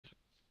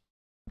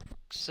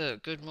So,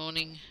 good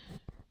morning,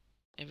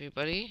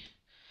 everybody.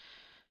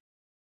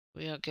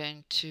 We are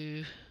going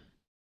to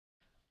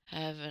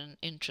have an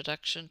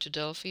introduction to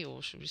Delphi,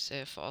 or should we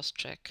say a fast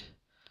track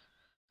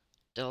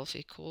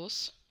Delphi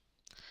course.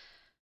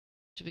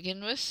 To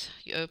begin with,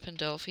 you open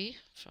Delphi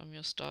from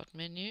your start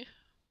menu,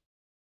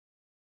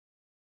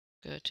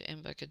 go to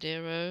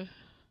Embarcadero,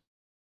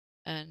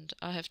 and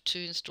I have two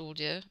installed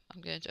here.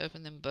 I'm going to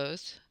open them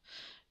both.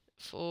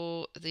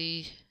 For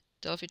the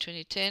Delphi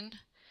 2010,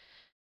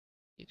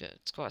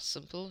 it's quite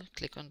simple.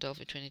 Click on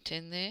Delphi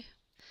 2010 there,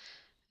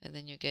 and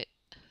then you get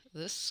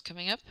this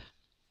coming up.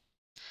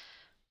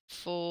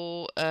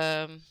 For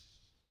Delphi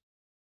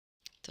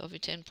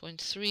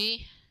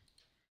 10.3,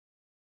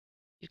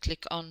 you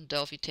click on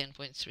Delphi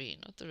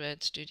 10.3, not the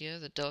RAD Studio,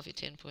 the Delphi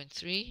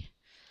 10.3,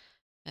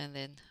 and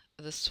then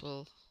this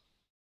will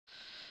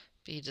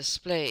be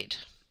displayed.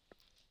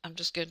 I'm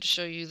just going to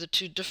show you the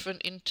two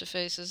different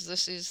interfaces.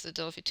 This is the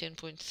Delphi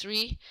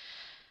 10.3.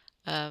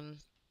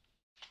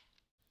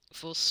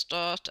 For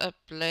startup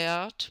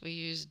layout, we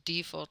use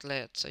default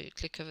layout. So you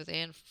click over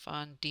there and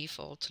find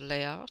default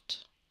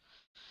layout.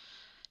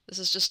 This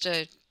is just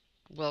a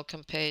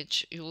welcome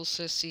page. You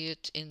also see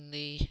it in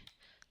the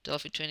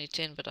Delphi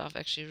 2010, but I've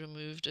actually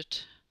removed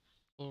it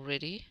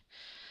already.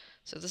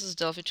 So this is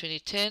Delphi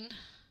 2010.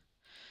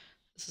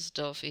 This is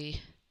Delphi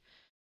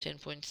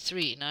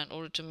 10.3. Now, in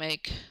order to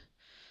make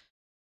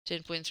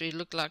 10.3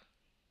 look like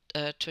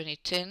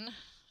 2010,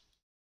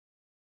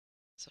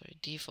 sorry,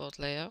 default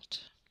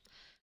layout,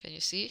 can you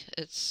see?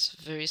 It's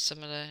very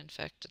similar. In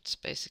fact, it's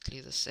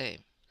basically the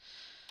same.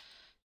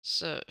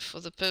 So, for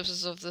the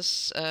purposes of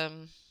this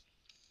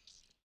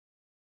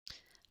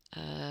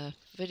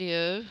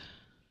video,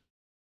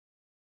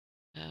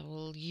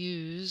 we'll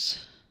use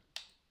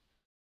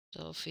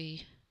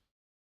Delphi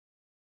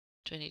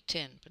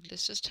 2010. But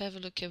let's just have a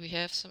look here. We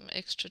have some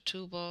extra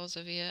toolbars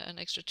over here. An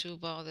extra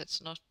toolbar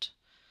that's not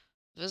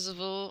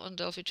visible on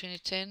Delphi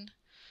 2010.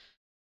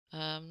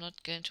 I'm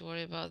not going to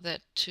worry about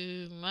that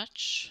too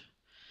much.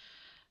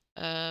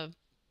 But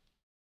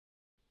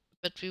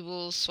we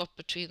will swap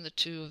between the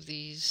two of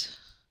these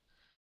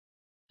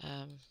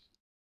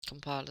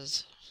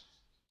compilers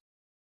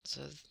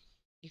so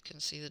you can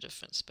see the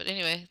difference. But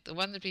anyway, the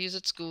one that we use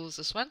at school is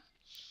this one,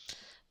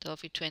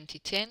 Delphi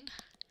 2010.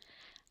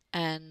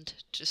 And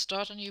to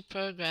start a new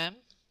program,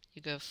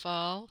 you go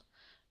File,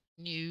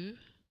 New,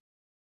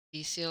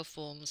 VCL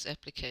Forms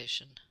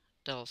Application,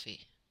 Delphi.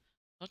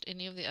 Not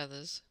any of the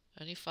others,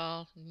 only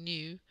File,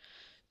 New,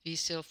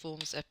 VCL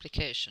Forms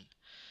Application.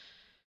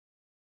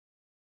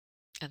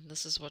 And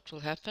this is what will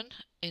happen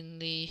in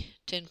the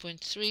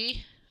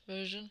 10.3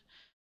 version.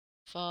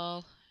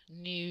 File,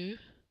 New,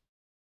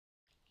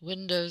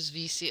 Windows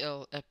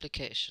VCL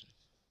Application.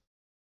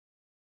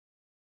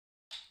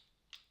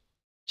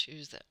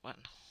 Choose that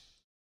one.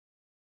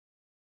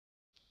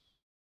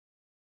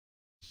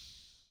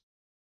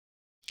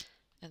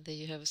 And there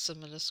you have a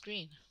similar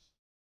screen.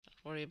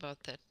 Don't worry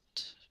about that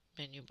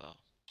menu bar.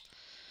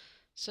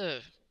 So,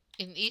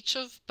 in each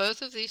of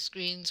both of these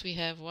screens, we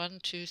have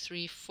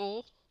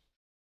 4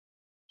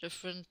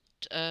 different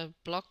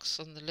blocks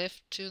on the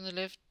left, 2 on the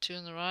left, 2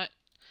 on the right.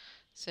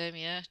 Same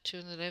here, 2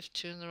 on the left,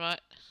 2 on the right.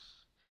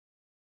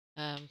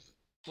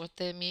 What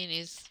they mean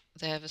is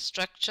they have a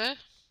structure,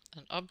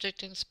 an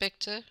object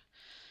inspector,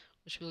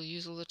 which we'll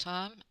use all the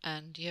time,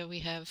 and here we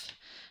have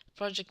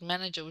project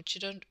manager, which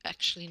you don't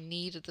actually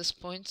need at this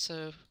point,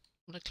 so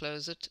I'm going to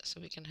close it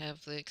so we can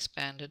have the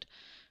expanded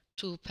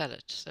tool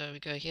palette. So we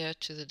go here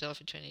to the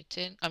Delphi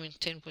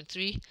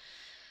 10.3,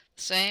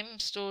 same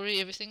story,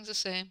 everything's the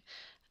same,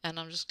 and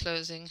I'm just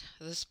closing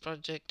this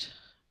project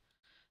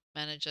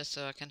manager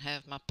so I can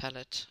have my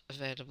palette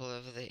available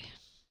over there.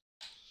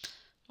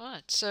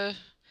 Right, so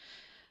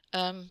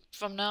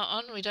from now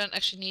on we don't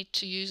actually need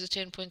to use the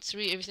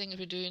 10.3. Everything that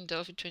we do in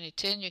Delphi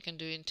 2010 you can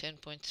do in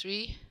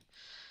 10.3.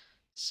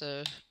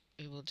 So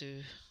we will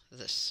do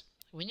this.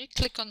 When you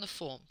click on the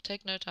form,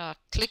 take note how I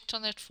clicked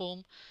on that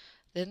form,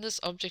 then this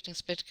object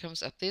inspector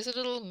comes up. There's a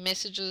little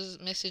message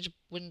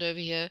window over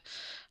here.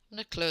 I'm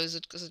going to close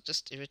it because it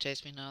just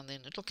irritates me now and then.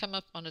 It'll come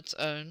up on its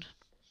own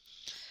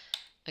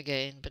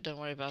again, but don't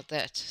worry about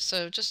that.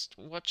 So just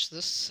watch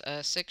this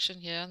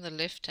section here on the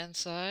left hand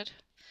side.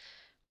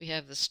 We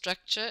have the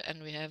structure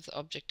and we have the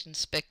object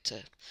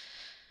inspector.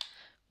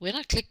 When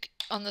I click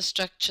on the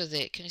structure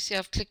there, can you see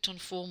I've clicked on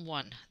form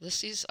 1?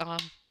 This is our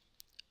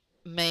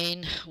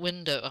main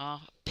window,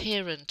 our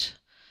parent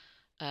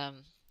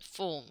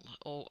form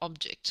or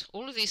object.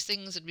 All of these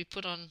things that we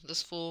put on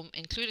this form,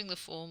 including the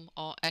form,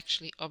 are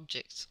actually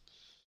objects.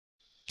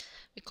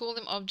 We call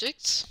them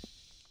objects.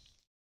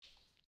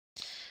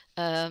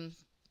 And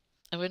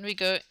when we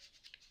go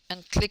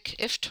and click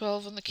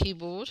F12 on the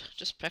keyboard,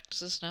 just practice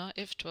this now,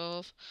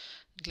 F12,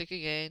 click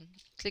again,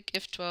 click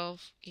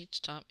F12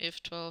 each time,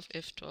 F12,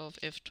 F12,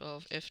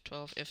 F12,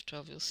 F12,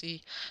 F12, you'll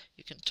see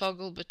you can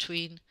toggle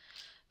between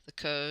the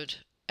code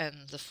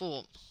and the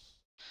form.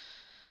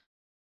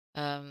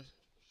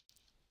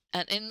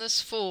 And in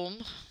this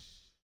form,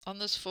 on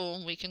this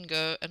form, we can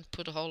go and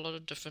put a whole lot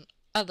of different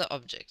other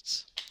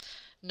objects.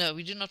 No,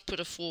 we do not put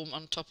a form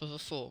on top of a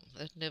form.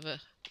 That never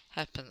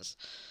happens.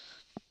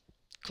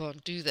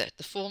 Can't do that.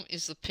 The form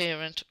is the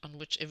parent on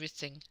which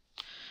everything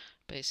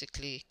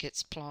basically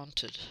gets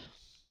planted,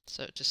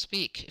 so to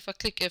speak. If I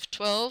click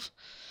F12,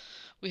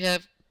 we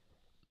have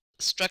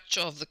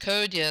structure of the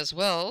code here as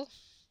well.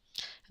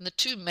 And the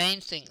two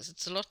main things,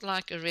 it's a lot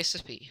like a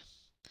recipe.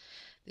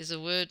 There's a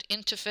word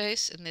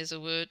interface and there's a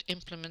word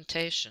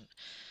implementation.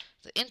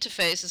 The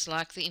interface is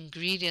like the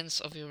ingredients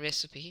of your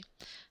recipe,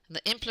 and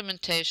the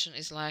implementation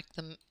is like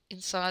the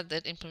inside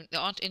that implement. There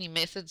aren't any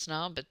methods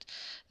now, but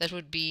that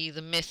would be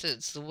the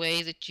methods, the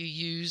way that you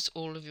use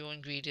all of your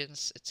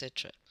ingredients,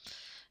 etc.,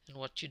 and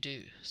what you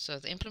do. So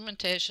the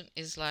implementation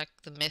is like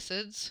the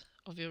methods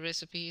of your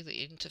recipe.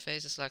 The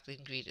interface is like the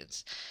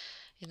ingredients.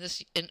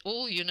 In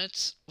all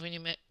units, when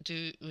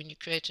you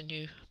create a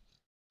new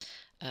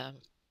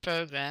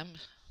program,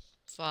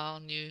 file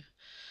new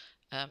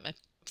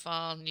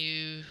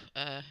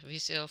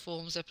VCL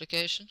forms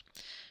application,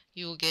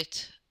 you will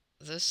get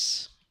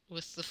this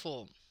with the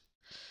form.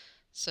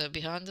 So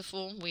behind the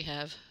form we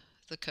have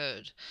the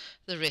code,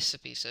 the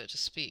recipe, so to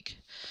speak.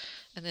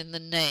 And then the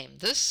name.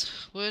 This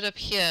word up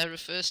here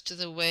refers to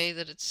the way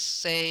that it's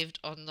saved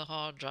on the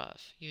hard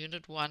drive.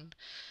 Unit 1.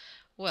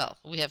 Well,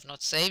 we have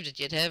not saved it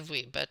yet, have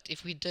we? But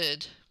if we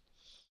did,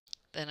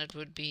 then it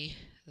would be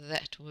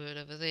that word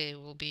over there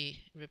will be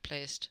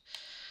replaced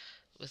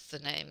with the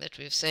name that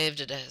we've saved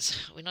it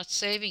as. We're not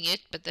saving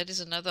it, but that is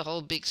another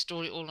whole big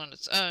story all on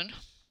its own.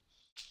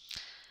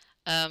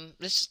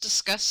 Let's just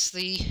discuss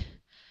the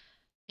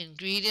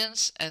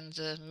ingredients and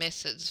the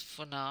methods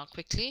for now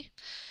quickly,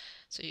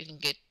 so you can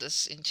get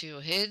this into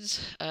your heads.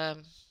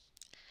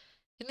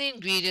 In the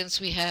ingredients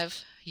we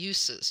have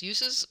uses.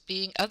 Uses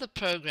being other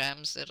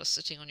programs that are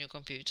sitting on your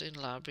computer in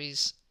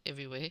libraries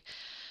everywhere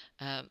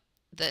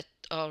that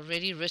are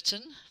already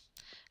written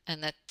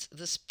and that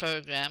this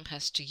program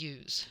has to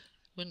use.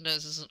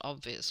 Windows is an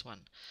obvious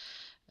one,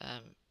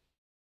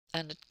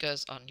 and it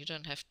goes on. You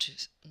don't have to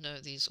know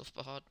these off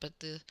by heart, but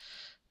the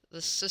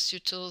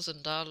sysutils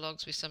and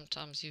dialogues we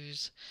sometimes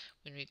use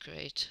when we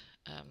create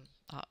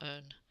our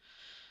own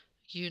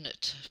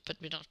unit, but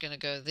we're not going to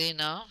go there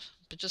now.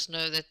 But just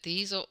know that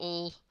these are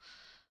all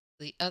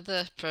the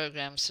other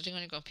programs sitting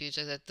on your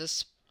computer that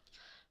this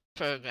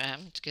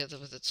program, together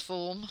with its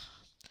form,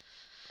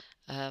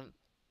 are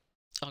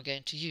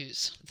going to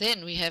use.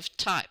 Then we have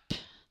type.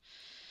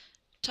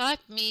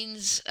 Type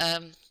means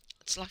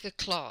it's like a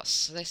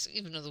class. That's,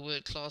 even though the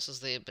word class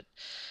is there, but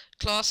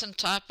class and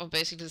type are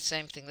basically the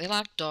same thing. They're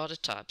like data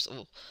types,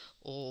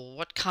 or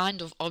what kind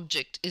of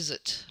object is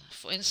it?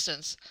 For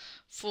instance,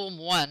 form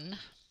 1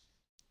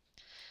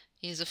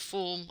 is a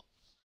form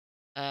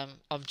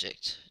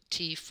object,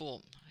 T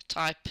form.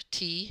 Type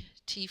T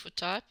for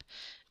type,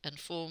 and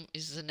form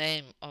is the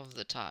name of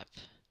the type,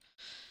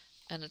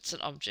 and it's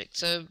an object.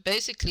 So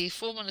basically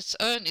form on its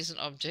own is an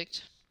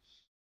object,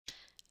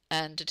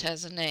 and it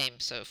has a name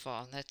so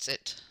far, and that's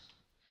it.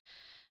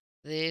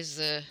 There's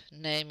the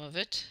name of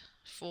it,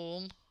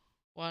 form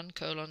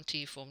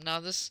 1:T form. Now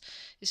this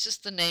is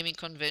just the naming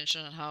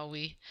convention on how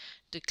we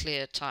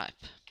declare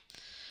type,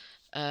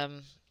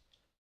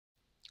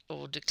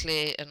 or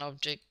declare an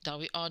object. Now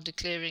we are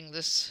declaring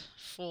this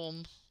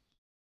form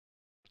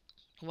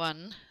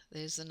 1,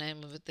 there's the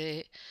name of it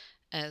there,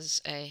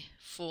 as a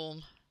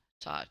form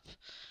type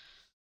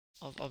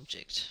of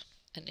object.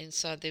 And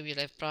inside there we'll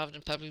have private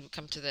and public. We'll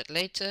come to that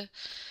later.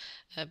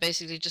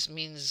 Basically just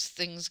means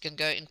things can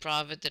go in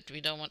private that we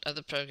don't want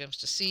other programs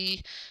to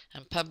see,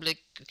 and public,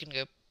 we can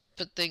go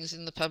put things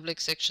in the public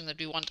section that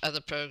we want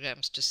other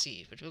programs to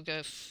see, but we'll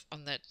go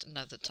on that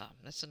another time.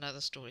 That's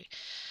another story.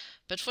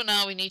 But for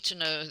now we need to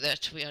know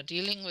that we are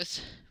dealing with,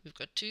 we've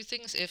got two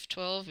things,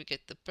 F12, we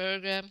get the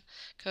program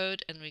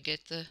code and we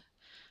get the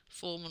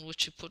form in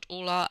which we put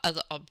all our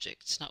other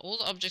objects. Now all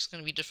the objects are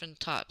going to be different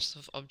types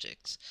of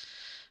objects.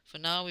 For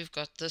now we've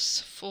got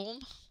this form.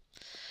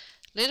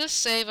 Let us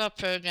save our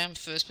program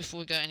first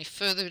before we go any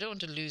further. We don't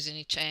want to lose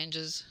any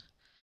changes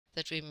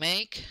that we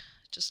make.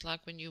 Just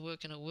like when you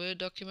work in a Word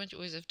document, you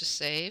always have to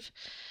save.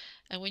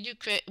 And when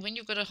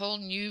you've got a whole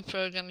new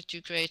program that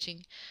you're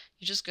creating,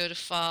 you just go to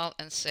File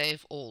and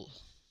Save All.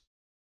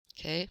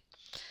 Okay.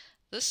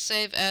 This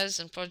Save As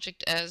and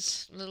Project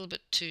As, a little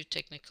bit too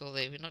technical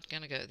there. We're not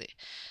going to go there.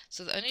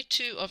 So the only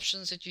two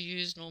options that you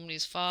use normally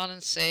is File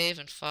and Save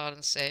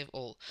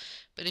All.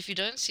 But if you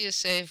don't see a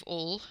Save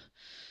All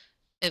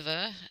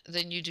ever,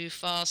 then you do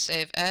File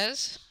Save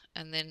As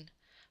and then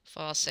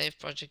File Save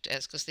Project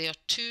As, because there are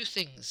two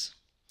things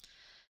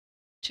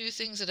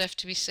that have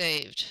to be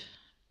saved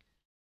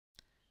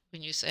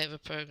when you save a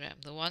program.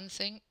 The one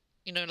thing,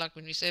 you know, like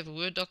when you save a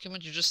Word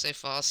document, you just say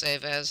File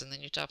Save As and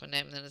then you type a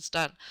name and then it's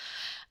done.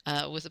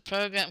 With a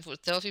program, for a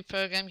Delphi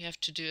program, you have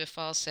to do a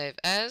File Save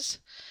As,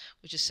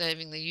 which is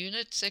saving the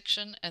unit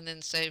section, and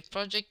then Save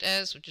Project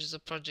As, which is the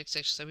project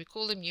section. So we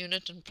call them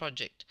unit and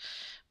project.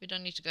 We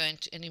don't need to go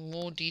into any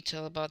more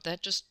detail about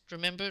that. Just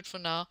remember it for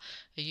now.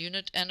 A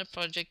unit and a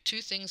project,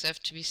 two things have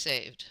to be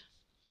saved.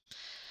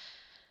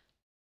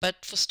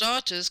 But for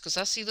starters, because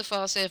I see the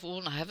File Save All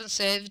and I haven't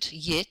saved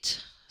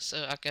yet,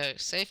 So I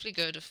safely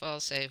go to File,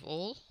 Save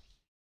All,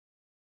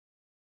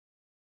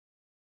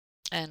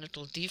 and it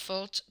will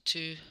default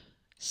to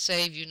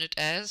save unit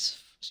as,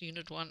 so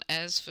unit 1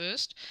 as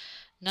first.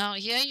 Now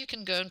here you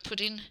can go and put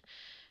in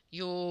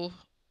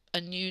a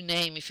new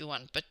name if you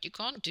want, but you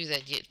can't do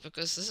that yet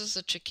because this is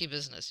a tricky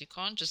business. You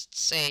can't just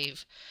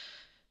save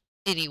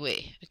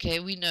anywhere. Okay,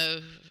 we know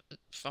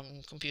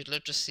from computer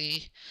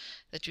literacy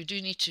that you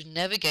do need to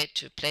navigate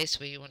to a place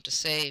where you want to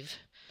save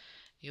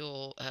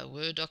your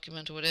Word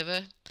document or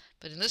whatever.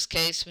 But in this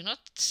case, we're not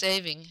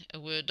saving a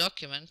Word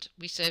document,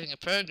 we're saving a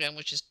program,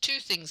 which is two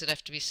things that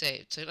have to be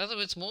saved. So in other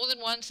words, more than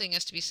one thing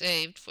has to be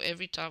saved for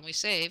every time we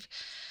save.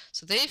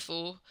 So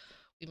therefore,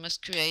 we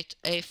must create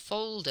a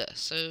folder.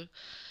 So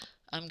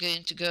I'm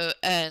going to go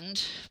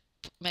and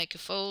make a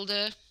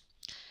folder,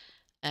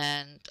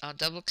 and I'll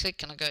double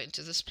click and I go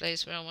into this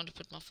place where I want to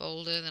put my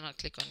folder. Then I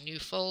click on new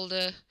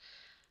folder,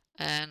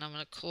 and I'm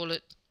going to call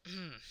it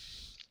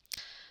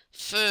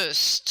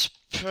first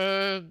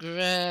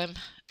program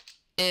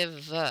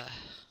ever.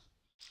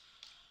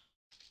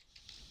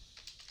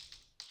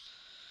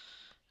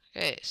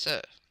 Okay,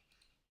 so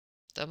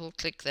double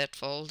click that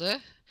folder.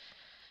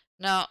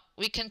 Now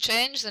we can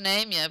change the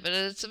name here, but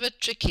it's a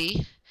bit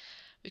tricky.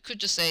 We could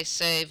just say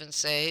save and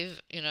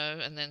save,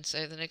 and then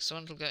say the next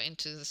one will go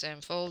into the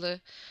same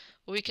folder.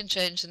 Or we can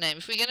change the name.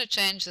 If we're going to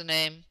change the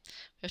name,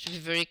 we have to be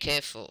very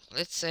careful.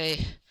 Let's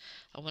say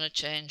I want to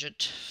change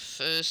it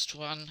first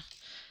one.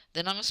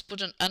 Then I must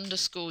put an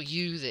underscore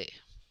U there,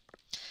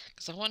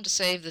 because I want to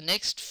save the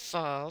next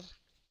file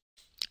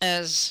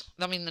as,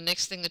 the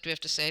next thing that we have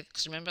to save,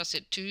 because remember I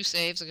said two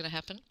saves are going to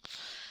happen.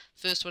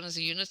 First one is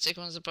a unit,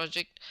 second one is a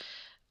project.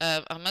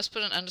 I must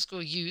put an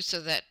underscore U so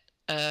that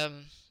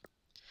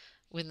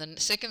when the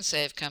second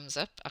save comes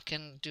up, I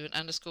can do an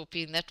underscore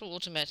P, and that will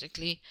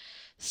automatically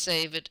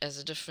save it as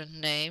a different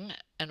name,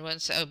 and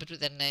won't say, oh, but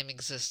that name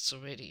exists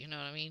already, you know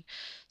what I mean?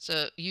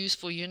 So use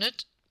for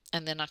unit,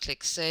 and then I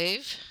click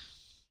save,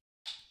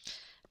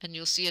 and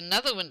you'll see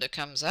another window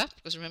comes up,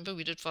 because remember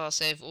we did File,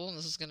 Save All, and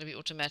this is going to be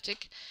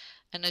automatic.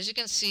 And as you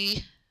can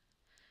see,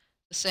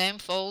 the same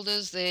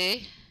folders there,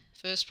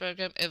 first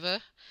program ever.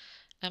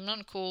 I'm going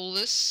to call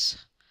this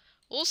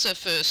also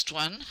first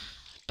one,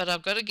 but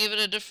I've got to give it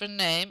a different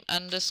name,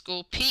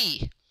 underscore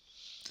P,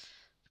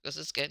 because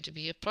it's going to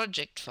be a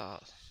project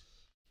file,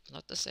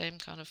 not the same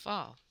kind of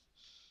file.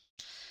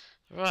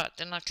 Right,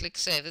 then I click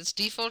save. It's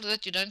default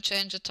that you don't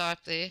change the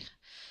type there.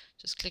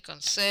 Just click on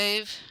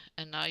save,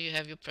 and now you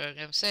have your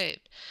program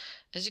saved.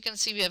 As you can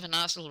see, we have a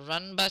nice little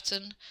run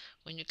button.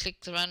 When you click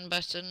the run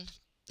button,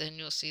 then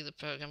you'll see the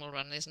program will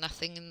run. There's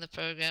nothing in the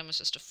program, it's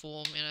just a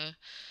form,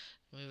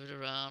 move it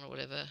around or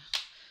whatever.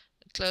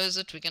 Close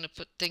it. We're going to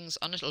put things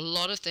on it, a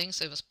lot of things,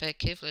 so you must pay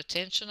careful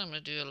attention. I'm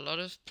going to do a lot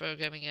of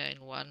programming here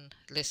in one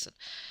lesson.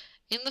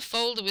 In the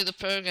folder where the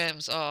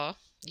programs are,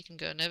 you can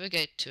go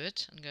navigate to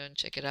it and go and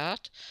check it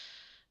out.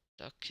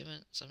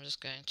 Documents, I'm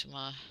just going to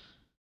my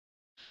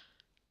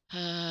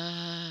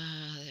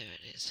there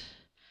it is.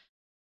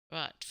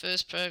 Right,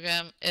 first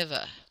program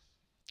ever.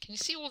 Can you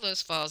see all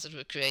those files that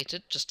were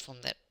created just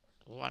from that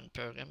one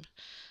program?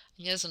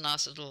 And here's a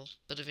nice little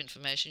bit of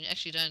information. You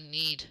actually don't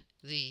need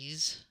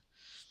these.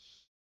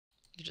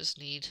 You just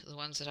need the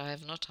ones that I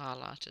have not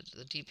highlighted: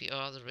 the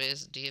DPR, the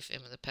res, the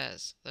DFM, and the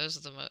PAS. Those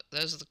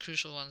are the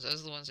crucial ones.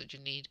 Those are the ones that you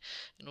need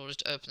in order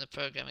to open the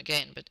program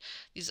again. But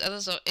these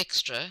others are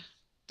extra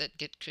that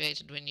get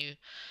created when you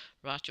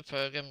write your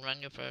program,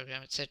 run your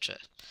program, etc.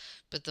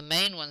 But the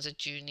main ones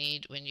that you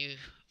need when you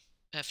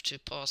have to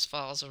pass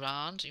files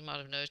around, you might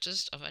have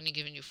noticed, I've only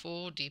given you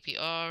 4: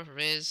 DPR,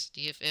 res,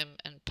 DFM,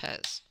 and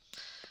PAS.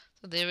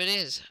 So there it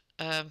is.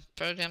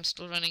 Program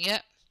still running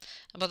yet.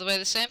 And by the way,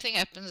 the same thing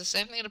happens, the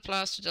same thing that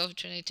applies to Delphi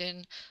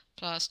 2010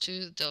 applies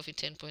to Delphi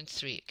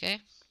 10.3, okay?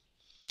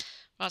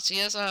 Right, so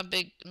here's our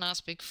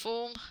nice big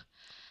form,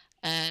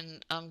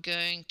 and I'm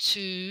going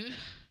to,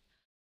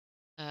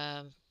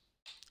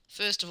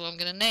 first of all, I'm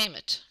going to name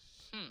it.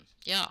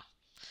 Yeah,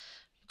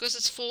 because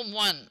it's form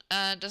 1,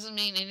 doesn't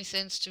mean any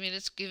sense to me.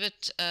 Let's give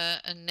it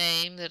a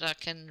name that I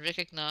can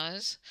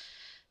recognize.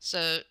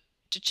 So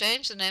to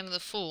change the name of the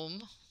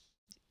form,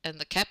 and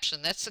the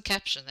caption, that's the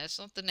caption, that's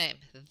not the name.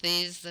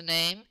 There's the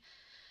name,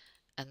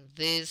 and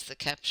there's the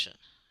caption.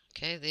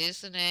 Okay,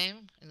 there's the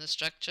name in the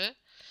structure,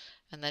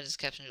 and that is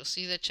the caption. You'll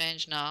see that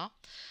change now.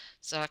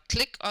 So I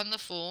click on the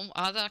form,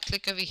 either I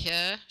click over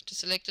here to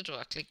select it, or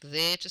I click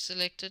there to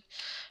select it,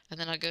 and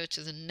then I go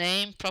to the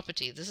name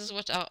property. This is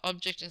what our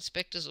object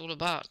inspector is all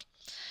about.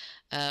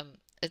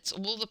 It's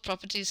all the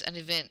properties and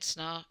events.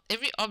 Now,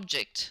 every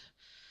object,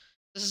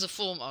 this is a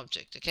form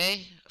object,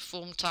 okay? A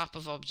form type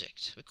of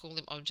object. We call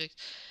them objects.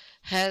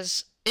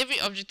 Every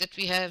object that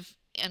we have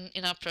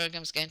in our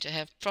program is going to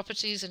have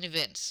properties and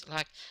events.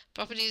 Like,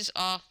 properties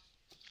are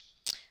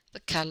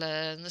the color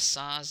and the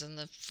size and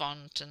the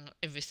font and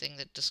everything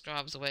that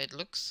describes the way it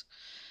looks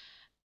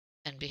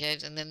and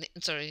behaves. And then,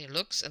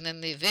 looks. And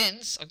then the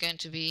events are going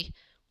to be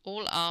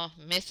all our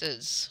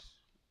methods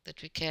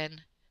that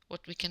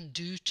what we can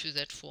do to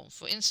that form.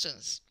 For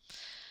instance,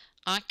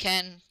 I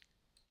can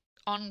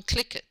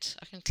on-click it.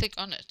 I can click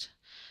on it.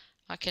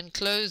 I can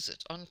close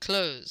it, on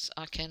close.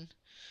 I can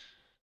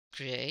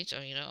create, or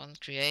on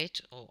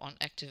create or on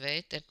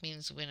activate. That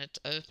means when it's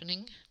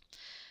opening.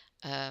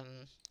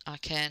 I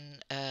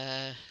can,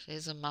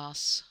 there's a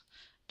mouse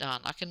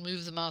down. I can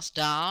move the mouse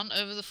down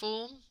over the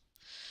form.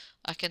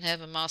 I can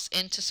have a mouse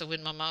enter, so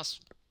when my mouse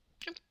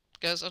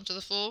goes onto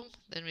the form,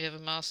 then we have a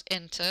mouse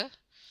enter,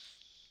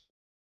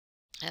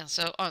 and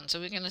so on. So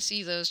we're going to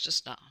see those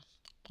just now.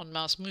 On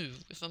mouse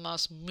move. If a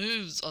mouse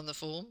moves on the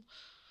form,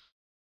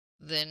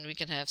 then we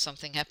can have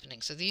something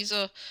happening. So these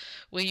are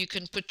where you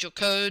can put your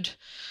code,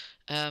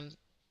 the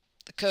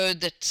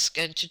code that's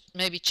going to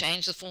maybe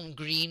change the form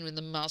green when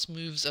the mouse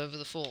moves over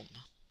the form.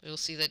 We'll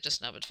see that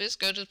just now. But first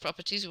go to the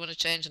properties. We want to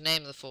change the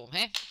name of the form,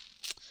 hey?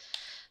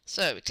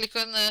 So we click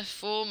on the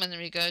form and then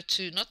we go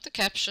to, not the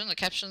caption. The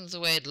caption is the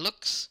way it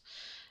looks.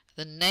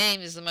 The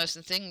name is the most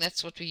important thing.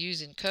 That's what we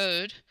use in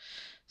code.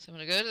 So I'm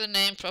going to go to the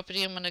name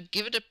property. I'm going to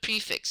give it a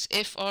prefix,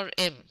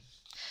 FRM.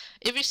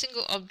 Every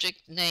single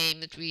object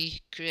name that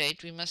we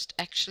create, we must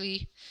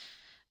actually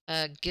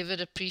give it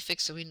a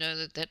prefix so we know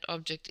that that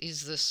object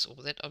is this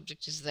or that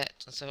object is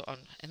that, and so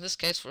on. In this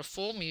case, for a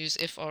form, we use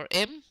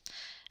FRM.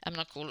 I'm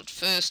going to call it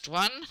first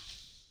one.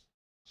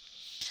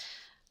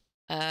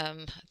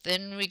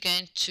 Then we're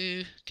going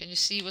to, can you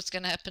see what's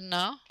going to happen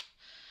now?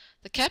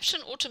 The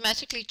caption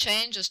automatically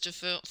changes to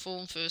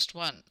form first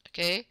one,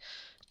 okay,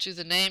 to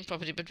the name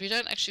property, but we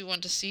don't actually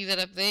want to see that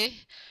up there.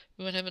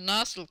 We want to have a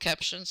nice little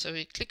caption, so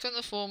we click on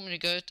the form and we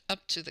go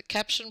up to the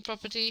caption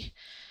property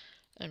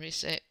and we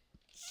say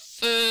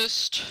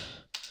first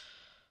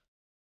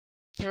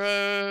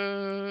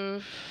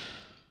program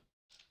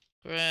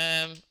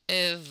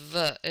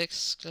ever,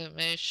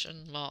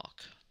 exclamation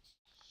mark.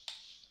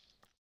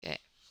 Okay,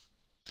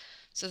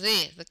 so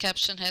there, the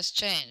caption has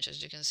changed,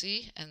 as you can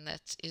see, and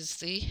that is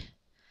the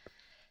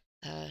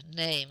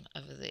name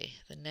over there.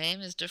 The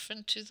name is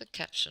different to the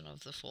caption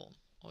of the form.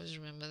 Always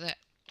remember that.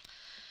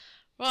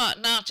 Right,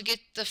 now to get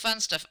the fun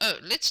stuff. Oh,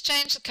 let's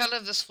change the color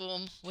of this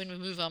form when we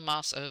move our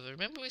mouse over.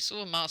 Remember we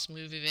saw a mouse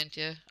move event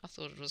here? I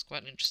thought it was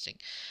quite interesting.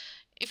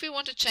 If we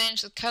want to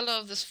change the color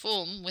of this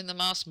form when the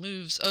mouse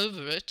moves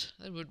over it,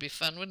 that would be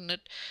fun, wouldn't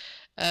it?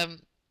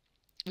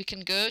 We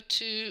can go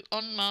to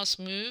on mouse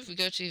move, we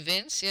go to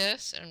events,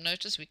 yes, and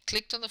notice we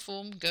clicked on the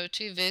form, go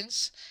to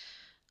events,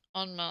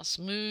 on mouse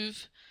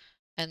move,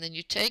 and then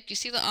you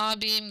see the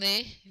I-beam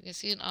there? You can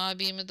see an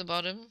I-beam at the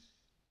bottom.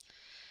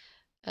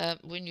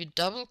 When you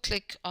double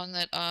click on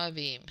that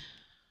I-beam,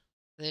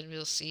 then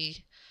we'll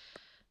see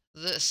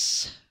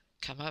this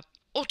come up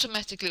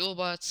automatically all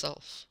by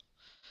itself.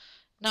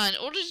 Now, in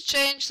order to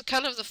change the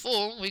color of the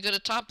form, we've got to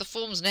type the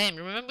form's name.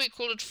 Remember, we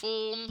call it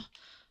form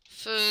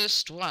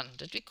first one.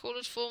 Did we call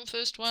it form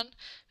first one?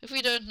 If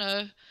we don't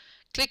know,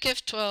 click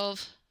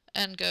F12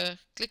 and go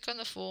click on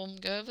the form,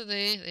 go over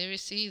there. There you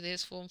see,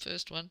 there's form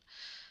first one.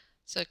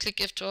 So click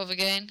F12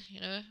 again.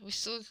 We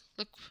still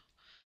look.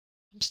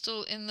 I'm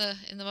still in the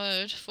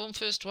mode. Form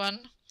first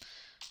one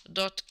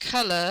dot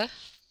color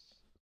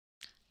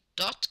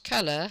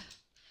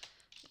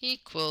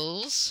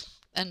equals,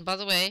 and by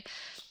the way,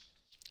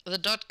 the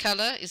dot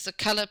color is the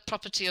color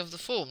property of the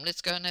form.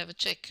 Let's go and have a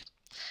check.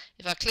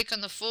 If I click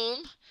on the form,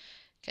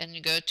 can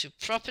you go to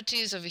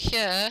properties over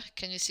here?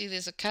 Can you see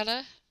there's a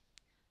color?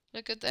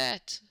 Look at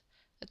that.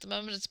 At the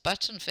moment it's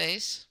button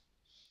face,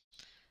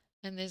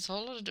 and there's a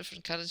whole lot of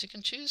different colors you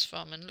can choose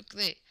from, and look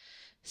there.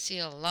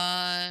 CL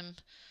lime,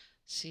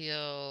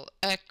 CL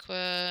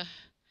aqua,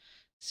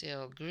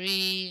 CL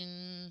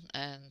green,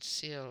 and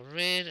CL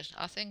red.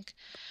 I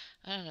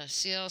don't know,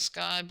 CL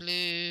sky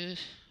blue.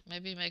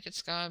 Maybe make it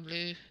sky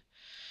blue.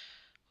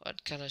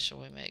 What color shall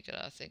we make it?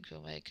 I think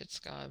we'll make it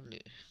sky blue.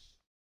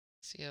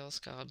 CL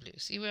sky blue.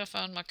 See where I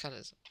found my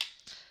colors?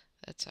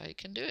 That's how you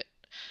can do it.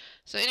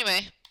 So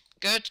anyway,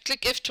 go to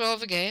click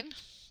F12 again,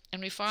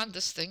 and we find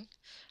this thing.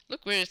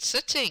 Look where it's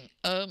sitting.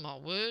 Oh my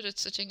word,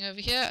 it's sitting over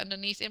here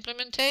underneath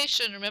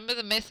implementation. Remember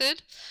the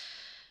method?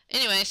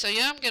 Anyway, so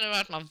yeah, I'm going to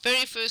write my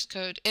very first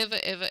code ever.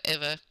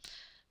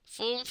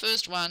 Form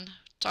first one,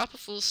 type a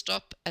full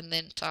stop, and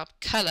then type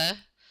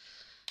color.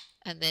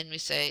 And then we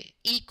say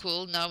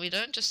equal. Now we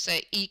don't just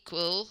say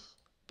equal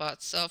by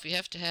itself. You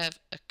have to have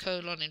a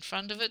colon in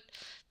front of it.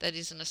 That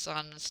is an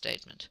assignment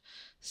statement.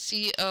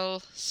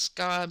 CL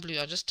sky blue.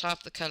 I just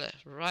type the color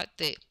right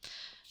there.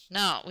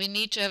 Now we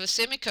need to have a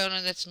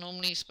semicolon. That's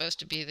normally supposed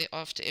to be there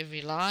after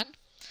every line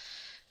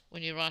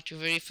when you write your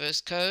very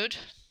first code.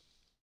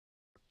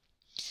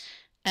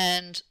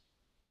 And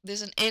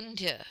there's an end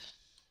here.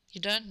 You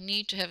don't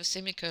need to have a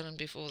semicolon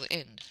before the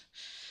end,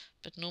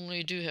 but normally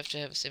you do have to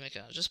have a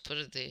semicolon. I'll just put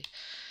it there.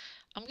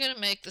 I'm going to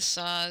make the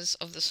size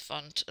of this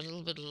font a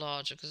little bit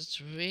larger because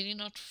it's really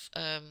not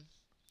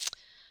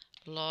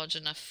large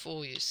enough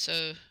for you.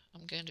 So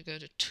I'm going to go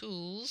to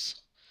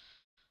Tools,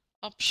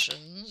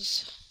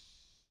 Options.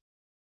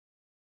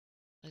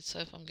 Let's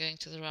hope I'm going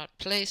to the right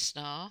place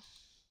now.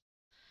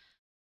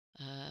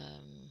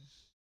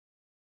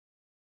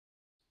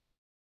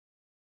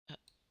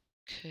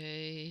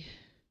 Okay.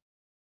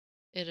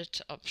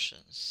 Edit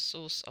options,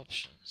 source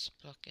options,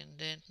 block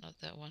indent, not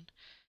that one.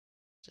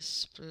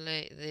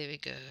 Display, there we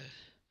go.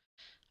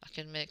 I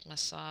can make my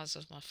size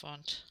of my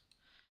font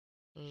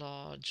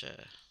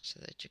larger so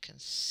that you can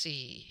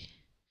see.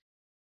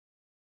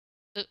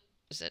 Oh,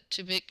 is that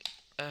too big?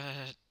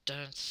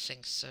 Don't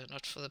think so,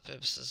 not for the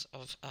purposes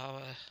of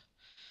our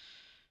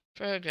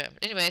program.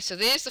 Anyway, so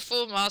there's the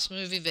full mouse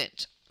move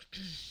event.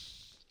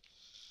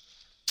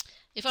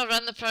 If I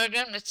run the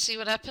program, let's see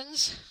what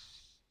happens.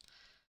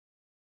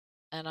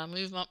 And I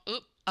move my,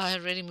 I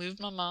already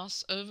moved my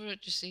mouse over it,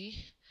 you see.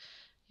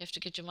 You have to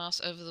get your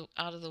mouse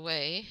out of the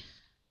way.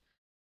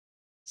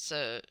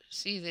 So,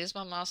 see, there's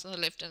my mouse on the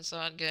left-hand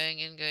side, going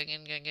in, going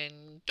in, going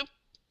in. Doop.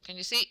 Can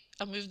you see?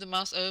 I moved the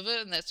mouse over,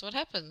 and that's what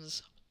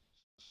happens.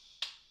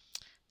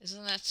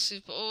 Isn't that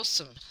super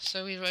awesome?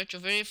 So we wrote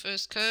your very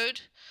first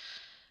code,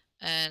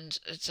 and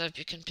let's hope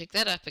you can pick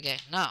that up again.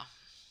 Now,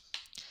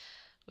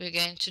 we're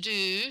going to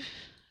do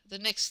the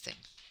next thing.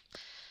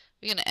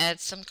 We're going to add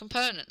some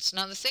components.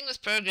 Now, the thing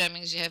with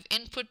programming is you have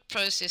input,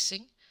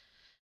 processing,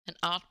 and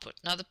output.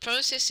 Now, the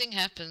processing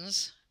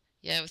happens,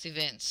 with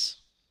events.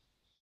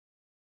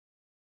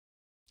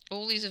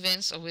 All these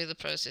events are where the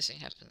processing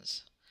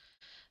happens.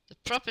 The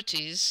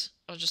properties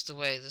are just the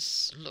way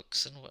this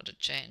looks and what it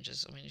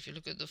changes. I mean, if you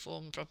look at the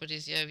form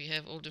properties here, we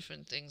have all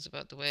different things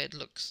about the way it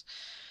looks.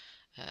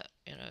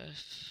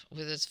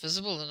 Whether it's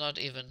visible or not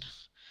even.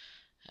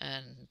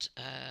 And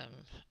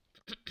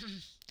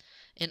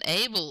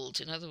enabled,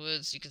 in other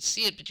words, you can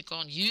see it but you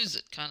can't use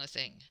it, kind of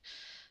thing.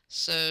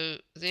 So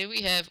there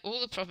we have all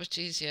the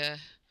properties here,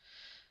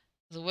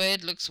 the way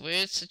it looks,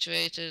 where it's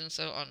situated, and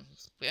so on.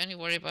 We only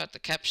worry about the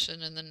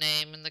caption and the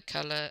name and the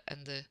color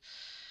and the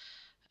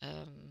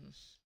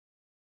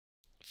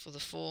for the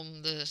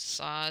form, the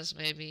size,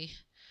 maybe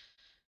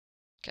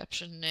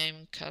caption,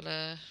 name,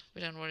 color.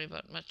 We don't worry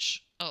about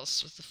much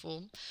else with the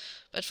form,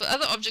 but for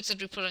other objects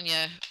that we put on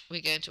here,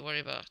 we're going to worry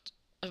about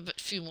a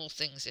few more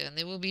things here, and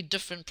there will be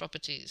different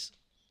properties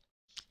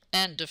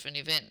and different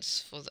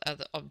events for the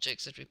other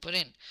objects that we put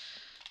in.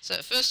 So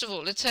first of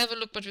all, let's have a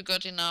look what we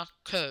got in our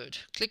code.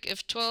 Click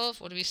F12.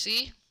 What do we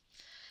see?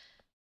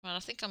 Well, I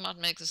think I might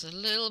make this a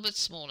little bit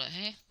smaller,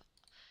 hey?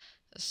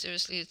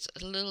 Seriously, it's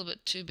a little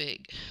bit too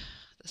big,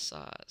 the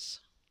size.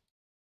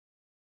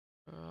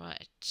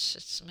 Right,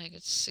 let's make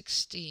it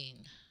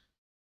 16.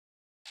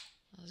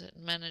 Is it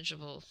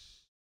manageable?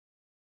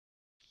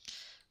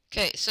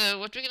 Okay, so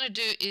what we're going to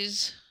do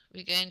is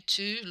we're going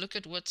to look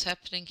at what's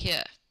happening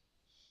here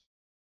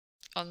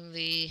on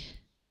the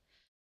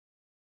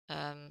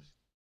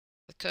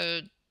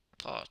code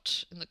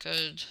part, in the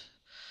code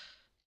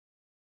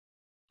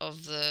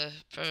of the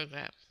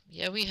program.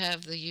 Here we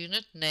have the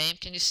unit name.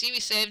 Can you see we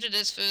saved it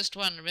as first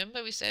one?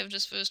 Remember, we saved it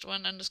as first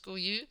one underscore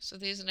U. So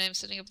there's the name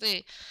sitting up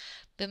there.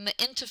 Then the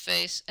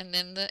interface, and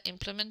then the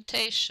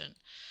implementation.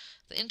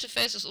 The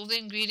interface is all the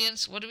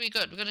ingredients. What do we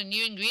got? We've got a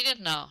new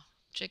ingredient now.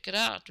 Check it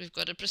out. We've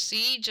got a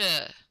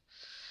procedure.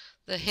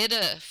 The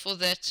header for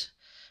that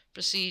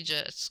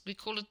procedure. We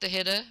call it the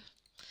header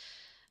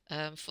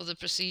for the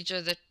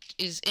procedure that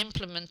is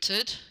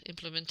implemented,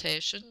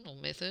 implementation or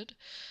method.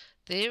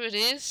 There it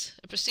is.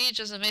 A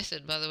procedure is a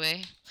method, by the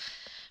way.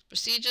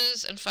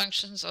 Procedures and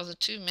functions are the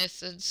two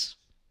methods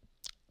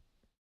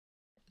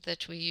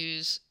that we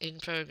use in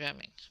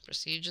programming.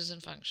 Procedures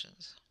and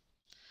functions.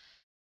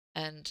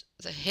 And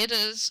the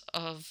headers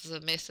of the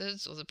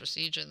methods, or the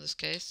procedure in this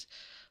case,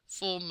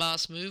 form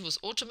mouse move, was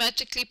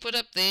automatically put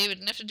up there. We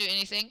didn't have to do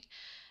anything.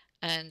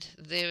 And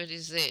there it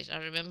is there. Now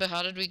remember,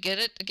 how did we get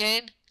it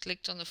again?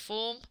 Clicked on the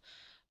form,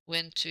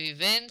 went to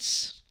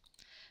events,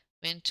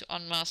 went to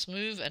on mouse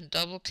move, and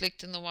double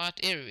clicked in the white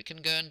area. We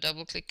can go and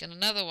double click in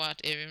another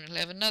white area and we'll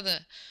have another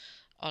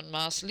on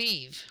mouse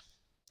leave.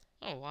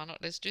 Oh, why not?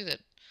 Let's do that.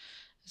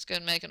 Let's go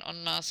and make an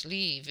on mouse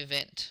leave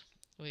event.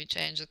 We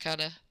change the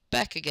color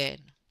back again,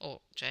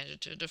 or change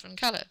it to a different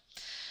color.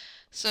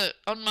 So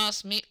on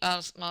mouse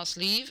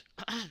leave,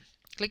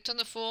 clicked on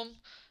the form,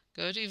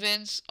 go to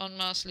events, on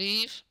mouse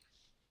leave,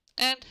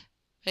 and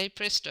hey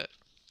presto,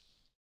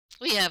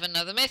 we have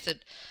another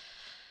method.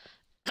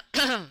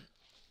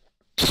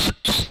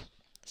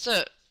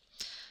 So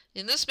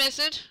in this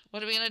method,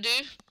 what are we going to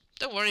do?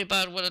 Don't worry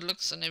about what it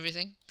looks and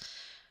everything.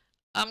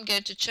 I'm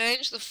going to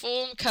change the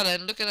form color,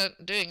 and look at what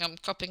I'm doing. I'm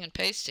copying and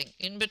pasting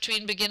in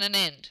between begin and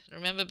end.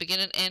 Remember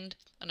begin and end?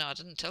 Oh no, I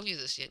didn't tell you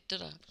this yet,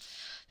 did I?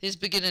 There's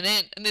begin and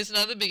end, and there's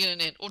another begin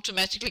and end.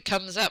 Automatically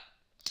comes up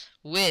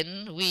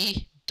when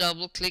we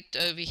double clicked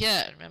over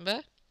here.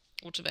 Remember?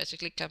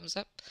 Automatically comes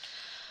up.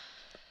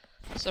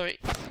 Sorry.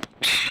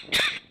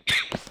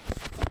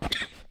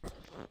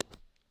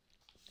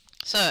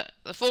 So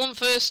the form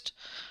first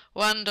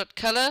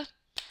one.color.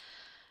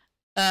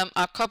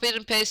 I copied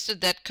and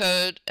pasted that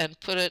code and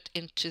put it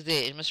into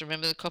there. You must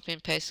remember the copy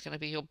and paste is going to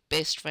be your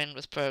best friend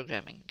with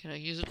programming. You're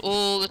going to use it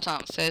all the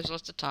time. Saves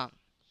lots of time.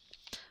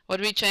 What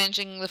are we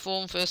changing the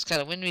form first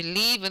color? When we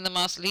leave, when the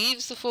mouse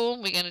leaves the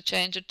form, we're going to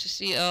change it to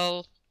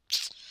CL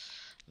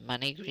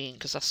money green,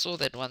 because I saw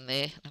that one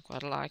there and I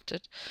quite liked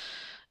it.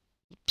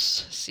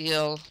 Oops,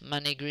 CL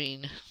money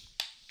green.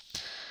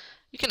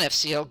 You can have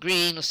CL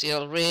green or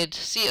CL red.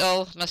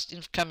 CL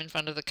must come in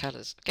front of the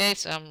colors. Okay,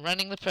 so I'm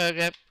running the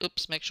program.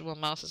 Oops, make sure my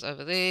mouse is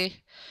over there.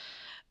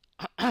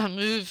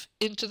 Move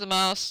into the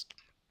mouse.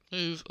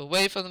 Move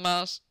away from the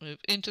mouse. Move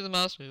into the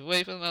mouse. Move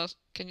away from the mouse.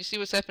 Can you see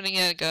what's happening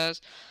here, guys?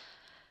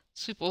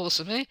 Super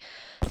awesome, eh?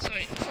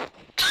 Sorry.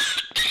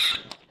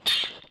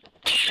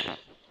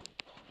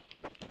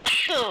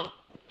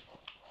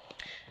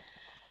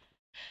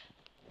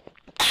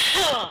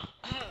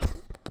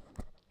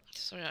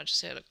 Sorry, I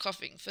just had a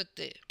coughing fit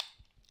there.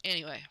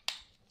 Anyway.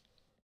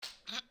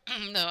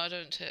 No, I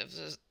don't have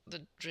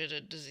the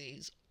dreaded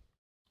disease.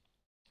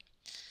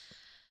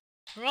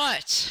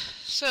 Right,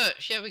 so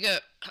here we go.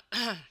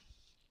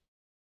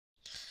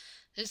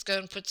 Let's go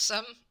and put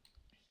some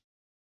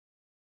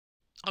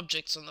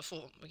objects on the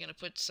form. We're going to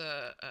put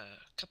a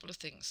couple of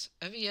things.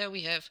 Over here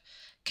we have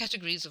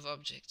categories of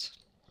objects.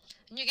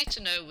 And you get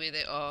to know where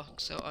they are and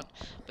so on.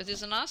 But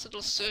there's a nice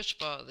little search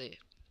bar there.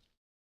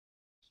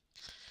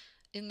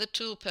 In the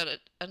tool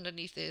palette,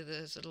 underneath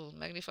there's a little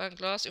magnifying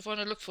glass. If you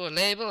want to look for a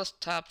label, let's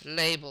type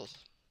label.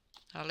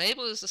 Our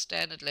label is the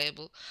standard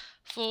label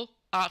for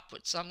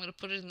output, so I'm going to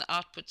put it in the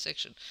output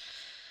section.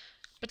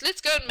 But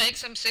let's go and make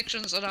some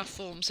sections on our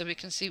form so we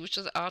can see which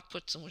are the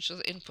outputs and which are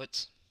the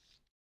inputs.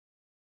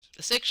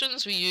 The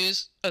sections we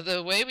use, or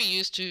the way we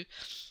use to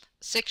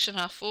section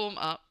our form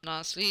up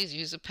nicely, is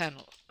use a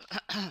panel.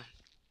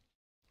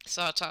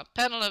 So I type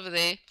panel over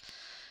there,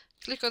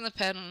 click on the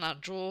panel, and I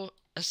draw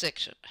a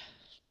section.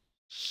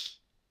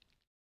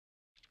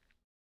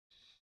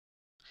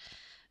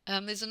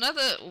 There's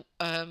another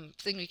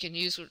thing we can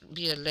use, would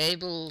be a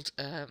labeled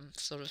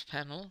sort of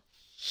panel,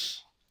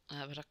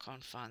 but I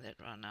can't find that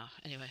right now.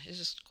 Anyway, it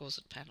just calls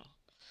it panel.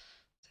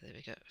 So there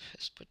we go.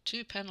 Let's put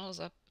two panels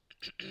up.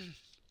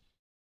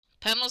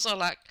 Panels are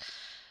like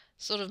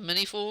sort of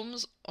mini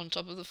forms on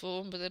top of the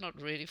form, but they're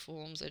not really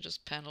forms, they're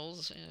just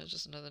panels, you know,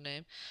 just another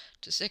name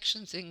to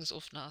section things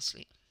off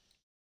nicely.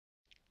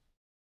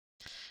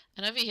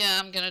 And over here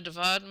I'm going to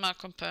divide my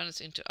components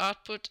into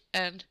output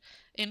and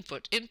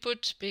input.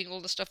 Input being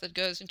all the stuff that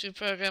goes into a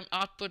program.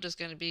 Output is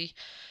going to be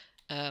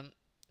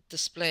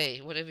display,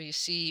 whatever you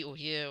see or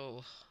hear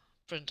or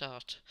print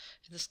out.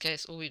 In this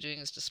case all we're doing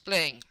is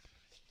displaying.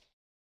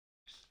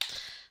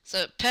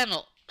 So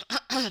panel.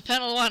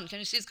 Panel 1, can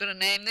you see it's got a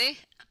name there?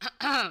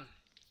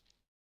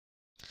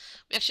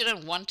 We actually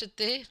don't want it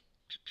there.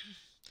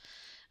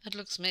 It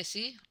looks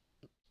messy.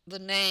 The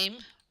name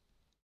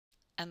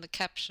and the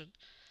caption.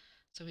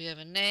 So we have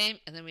a name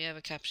and then we have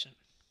a caption.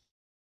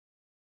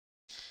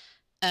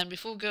 And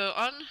before we go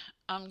on,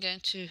 I'm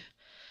going to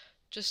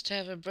just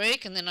have a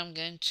break and then I'm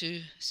going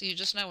to see you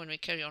just now when we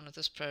carry on with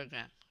this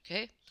program.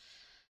 Okay?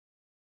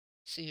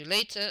 See you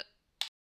later.